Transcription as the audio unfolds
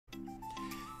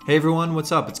Hey everyone,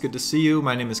 what's up? It's good to see you.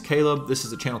 My name is Caleb. This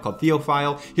is a channel called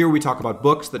Theophile. Here we talk about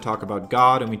books that talk about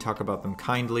God, and we talk about them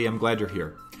kindly. I'm glad you're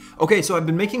here. Okay, so I've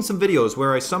been making some videos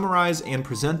where I summarize and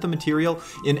present the material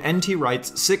in N.T.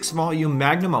 Wright's 6-volume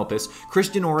magnum opus,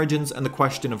 Christian Origins and the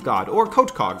Question of God, or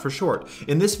COTCOG for short.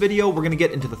 In this video, we're going to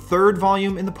get into the 3rd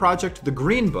volume in the project, the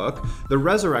Green Book, The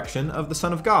Resurrection of the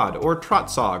Son of God, or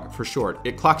TROTSOG for short.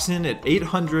 It clocks in at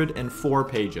 804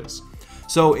 pages.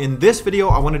 So in this video,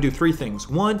 I want to do 3 things.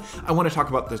 1, I want to talk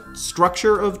about the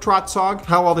structure of TROTSOG,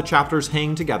 how all the chapters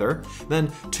hang together.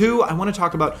 Then 2, I want to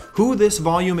talk about who this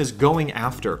volume is going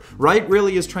after. Wright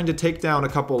really is trying to take down a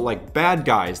couple like bad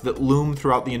guys that loom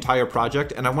throughout the entire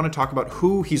project, and I want to talk about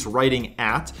who he's writing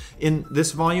at in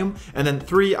this volume. And then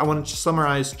 3, I want to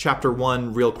summarize chapter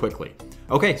 1 real quickly.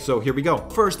 Okay, so here we go.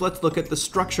 First, let's look at the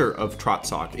structure of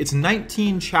TROTSOG. It's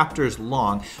 19 chapters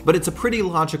long, but it's a pretty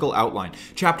logical outline.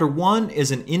 Chapter 1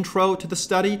 is an intro to the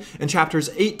study, and chapters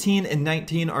 18 and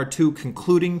 19 are 2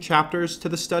 concluding chapters to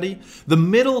the study. The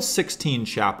middle 16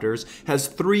 chapters has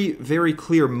 3 very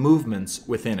clear movements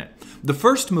within it. The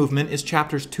first movement is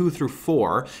chapters 2 through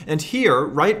 4, and here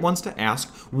Wright wants to ask,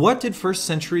 what did first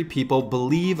century people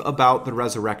believe about the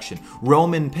resurrection?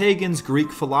 Roman pagans,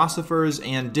 Greek philosophers,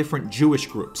 and different Jewish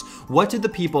groups. What did the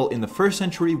people in the first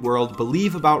century world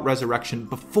believe about resurrection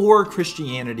before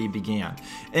Christianity began?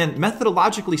 And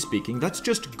methodologically speaking, that's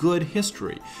just good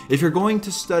history. If you're going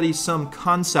to study some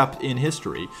concept in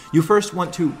history, you first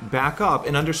want to back up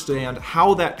and understand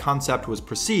how that concept was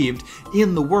perceived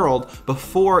in the world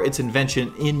before its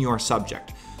invention in your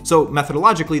subject. So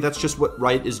methodologically, that's just what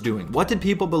Wright is doing. What did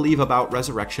people believe about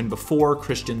resurrection before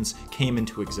Christians came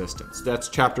into existence? That's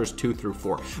chapters 2 through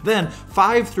 4. Then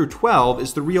 5 through 12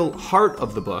 is the real heart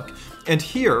of the book. And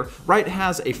here, Wright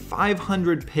has a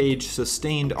 500-page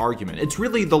sustained argument. It's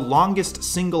really the longest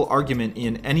single argument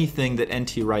in anything that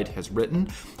N.T. Wright has written.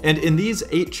 And in these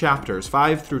 8 chapters,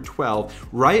 5 through 12,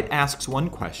 Wright asks one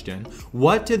question: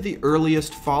 what did the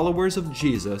earliest followers of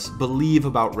Jesus believe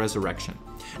about resurrection?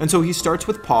 And so he starts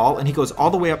with Paul, and he goes all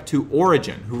the way up to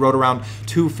Origen, who wrote around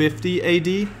 250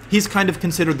 AD. He's kind of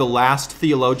considered the last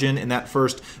theologian in that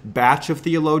first batch of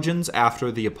theologians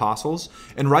after the apostles.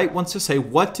 And Wright wants to say,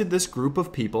 what did this group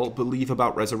of people believe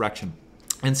about resurrection?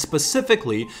 And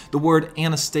specifically, the word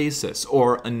anastasis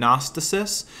or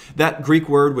anastasis, that Greek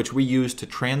word which we use to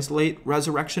translate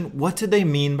resurrection, what did they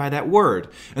mean by that word?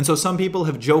 And so some people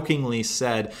have jokingly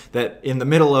said that in the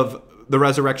middle of the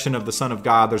resurrection of the Son of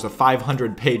God, there's a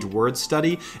 500-page word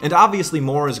study, and obviously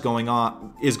more is going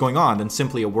on than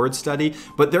simply a word study,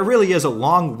 but there really is a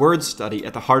long word study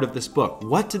at the heart of this book.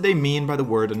 What did they mean by the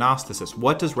word anastasis?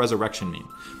 What does resurrection mean?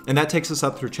 And that takes us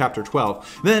up through chapter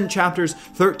 12. Then chapters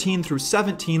 13 through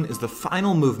 17 is the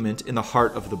final movement in the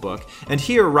heart of the book, and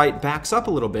here Wright backs up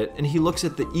a little bit and he looks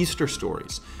at the Easter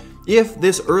stories. If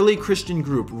this early Christian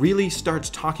group really starts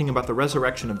talking about the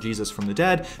resurrection of Jesus from the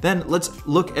dead, then let's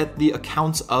look at the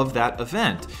accounts of that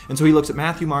event. And so he looks at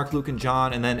Matthew, Mark, Luke, and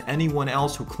John, and then anyone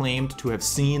else who claimed to have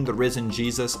seen the risen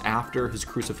Jesus after his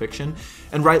crucifixion.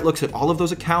 And Wright looks at all of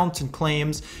those accounts and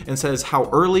claims and says, how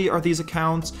early are these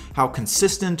accounts? How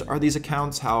consistent are these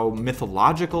accounts? How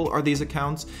mythological are these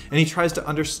accounts? And he tries to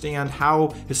understand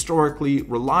how historically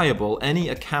reliable any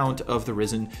account of the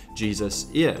risen Jesus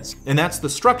is. And that's the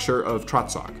structure of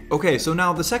TROTSOG. Okay, so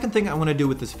now the second thing I want to do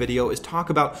with this video is talk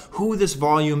about who this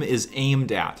volume is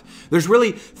aimed at. There's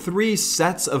really 3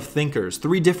 sets of thinkers,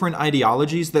 3 different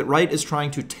ideologies that Wright is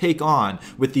trying to take on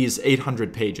with these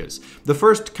 800 pages. The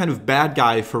first kind of bad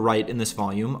guy for Wright in this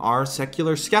volume are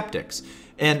secular skeptics.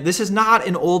 And this is not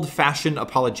an old-fashioned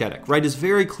apologetic. Wright is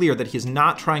very clear that he's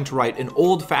not trying to write an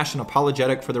old-fashioned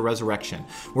apologetic for the resurrection,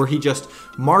 where he just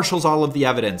marshals all of the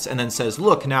evidence and then says,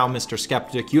 look now, Mr.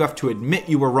 Skeptic, you have to admit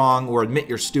you were wrong or admit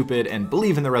you're stupid and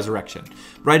believe in the resurrection.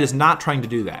 Wright is not trying to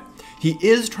do that. He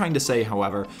is trying to say,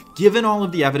 however, given all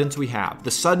of the evidence we have,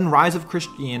 the sudden rise of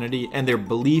Christianity and their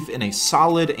belief in a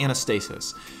solid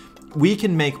anastasis, we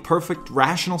can make perfect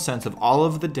rational sense of all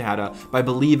of the data by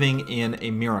believing in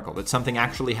a miracle, that something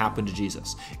actually happened to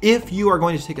Jesus. If you are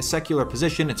going to take a secular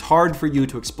position, it's hard for you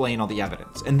to explain all the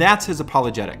evidence. And that's his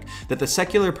apologetic, that the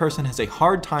secular person has a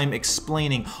hard time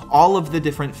explaining all of the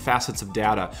different facets of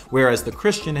data, whereas the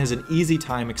Christian has an easy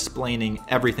time explaining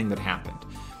everything that happened.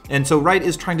 And so Wright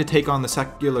is trying to take on the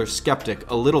secular skeptic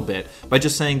a little bit by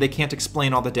just saying they can't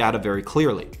explain all the data very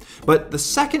clearly. But the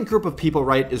second group of people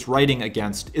Wright is writing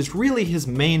against is really his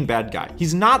main bad guy.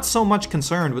 He's not so much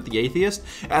concerned with the atheist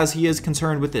as he is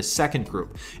concerned with this second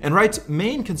group. And Wright's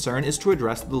main concern is to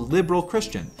address the liberal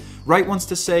Christian. Wright wants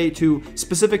to say to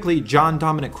specifically John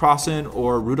Dominic Crossan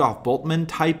or Rudolf Bultmann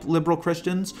type liberal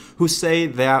Christians who say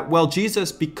that, well,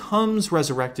 Jesus becomes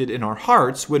resurrected in our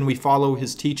hearts when we follow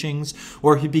his teachings,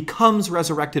 or he becomes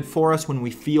resurrected for us when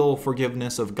we feel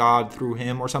forgiveness of God through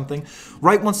him or something.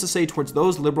 Wright wants to say towards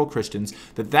those liberal Christians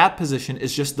that that position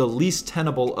is just the least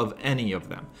tenable of any of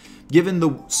them. Given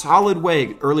the solid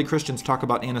way early Christians talk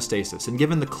about anastasis, and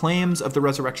given the claims of the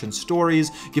resurrection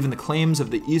stories, given the claims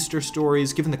of the Easter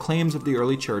stories, given the claims of the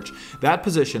early church, that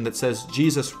position that says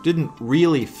Jesus didn't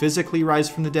really physically rise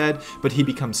from the dead, but he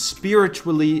becomes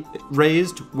spiritually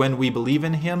raised when we believe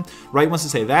in him, Wright wants to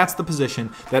say that's the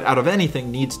position that out of anything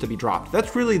needs to be dropped.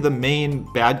 That's really the main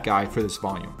bad guy for this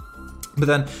volume. But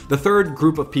then the third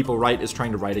group of people Wright is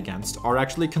trying to write against are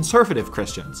actually conservative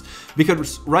Christians.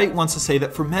 Because Wright wants to say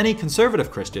that for many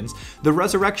conservative Christians, the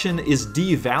resurrection is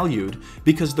devalued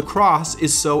because the cross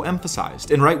is so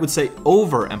emphasized. And Wright would say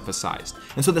overemphasized.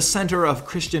 And so the center of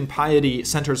Christian piety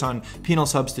centers on penal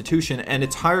substitution, and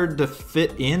it's hard to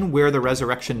fit in where the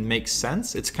resurrection makes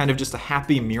sense. It's kind of just a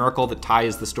happy miracle that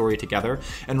ties the story together.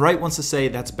 And Wright wants to say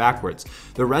that's backwards.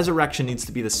 The resurrection needs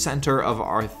to be the center of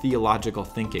our theological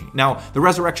thinking. Now, the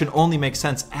resurrection only makes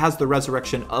sense as the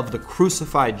resurrection of the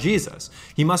crucified Jesus.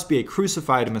 He must be a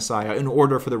crucified Messiah in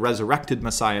order for the resurrected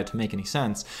Messiah to make any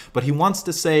sense. But he wants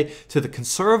to say to the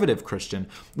conservative Christian,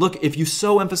 look, if you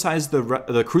so emphasize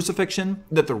the crucifixion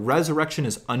that the resurrection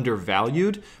is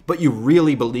undervalued, but you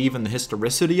really believe in the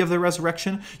historicity of the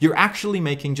resurrection, you're actually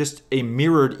making just a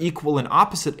mirrored equal and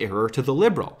opposite error to the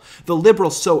liberal. The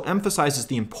liberal so emphasizes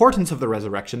the importance of the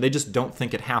resurrection, they just don't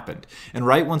think it happened. And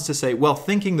Wright wants to say, well,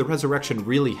 thinking the resurrection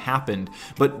really happened,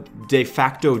 but de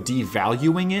facto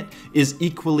devaluing it is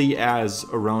equally as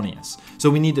erroneous. So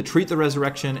we need to treat the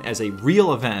resurrection as a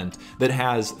real event that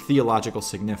has theological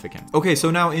significance. Okay, so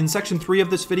now in section 3 of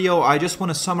this video, I just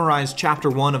want to summarize chapter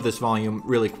 1 of this volume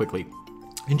really quickly.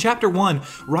 In chapter 1,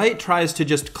 Wright tries to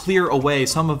just clear away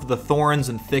some of the thorns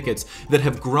and thickets that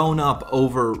have grown up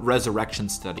over resurrection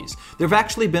studies. There have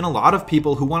actually been a lot of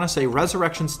people who want to say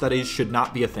resurrection studies should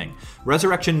not be a thing.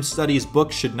 Resurrection studies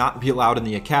books should not be allowed in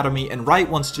the academy, and Wright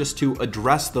wants just to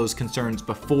address those concerns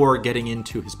before getting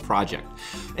into his project.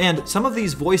 And some of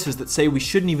these voices that say we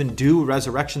shouldn't even do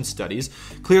resurrection studies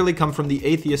clearly come from the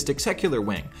atheistic secular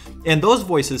wing. And those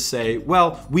voices say,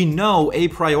 well, we know a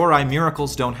priori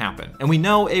miracles don't happen, and we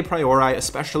know a priori,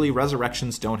 especially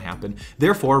resurrections, don't happen.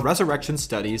 Therefore, resurrection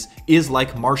studies is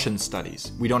like Martian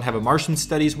studies. We don't have a Martian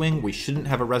studies wing, we shouldn't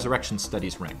have a resurrection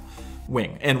studies wing.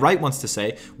 And Wright wants to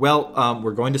say, well,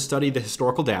 we're going to study the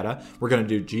historical data, we're going to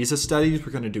do Jesus studies,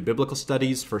 we're going to do biblical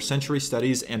studies, first century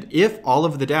studies, and if all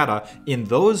of the data in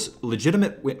those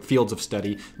legitimate fields of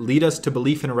study lead us to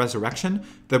belief in a resurrection,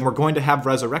 then we're going to have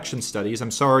resurrection studies.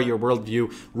 I'm sorry your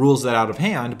worldview rules that out of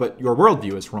hand, but your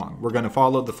worldview is wrong. We're going to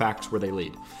follow the facts where they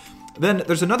lead. Then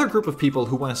there's another group of people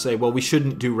who want to say, well, we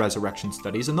shouldn't do resurrection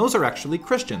studies, and those are actually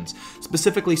Christians.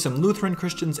 Specifically, some Lutheran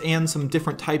Christians and some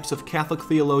different types of Catholic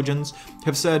theologians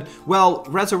have said, well,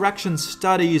 resurrection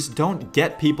studies don't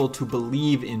get people to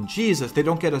believe in Jesus. They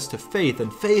don't get us to faith,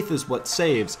 and faith is what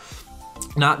saves,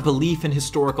 not belief in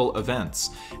historical events.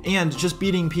 And just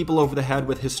beating people over the head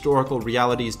with historical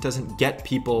realities doesn't get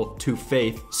people to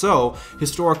faith, so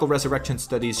historical resurrection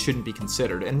studies shouldn't be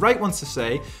considered. And Wright wants to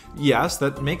say, yes,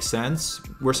 that makes sense.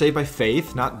 We're saved by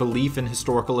faith, not belief in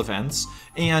historical events,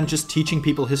 and just teaching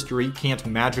people history can't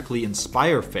magically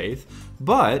inspire faith.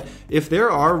 But if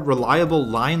there are reliable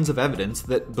lines of evidence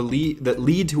that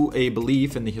lead to a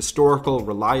belief in the historical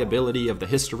reliability of the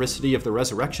historicity of the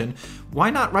resurrection,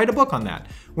 why not write a book on that?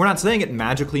 We're not saying it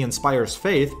magically inspires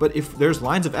faith, but if there's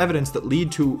lines of evidence that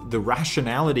lead to the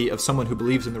rationality of someone who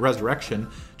believes in the resurrection,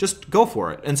 just go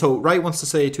for it. And so Wright wants to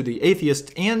say to the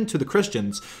atheists and to the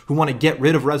Christians who want to get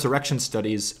rid of resurrection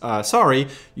studies, sorry,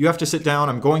 you have to sit down.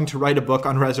 I'm going to write a book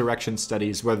on resurrection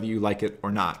studies, whether you like it or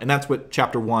not. And that's what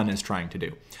chapter 1 is trying to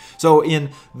do. So in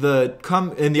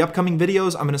the upcoming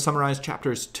videos, I'm going to summarize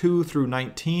chapters 2 through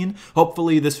 19.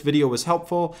 Hopefully this video was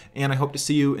helpful, and I hope to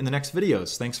see you in the next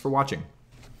videos. Thanks for watching.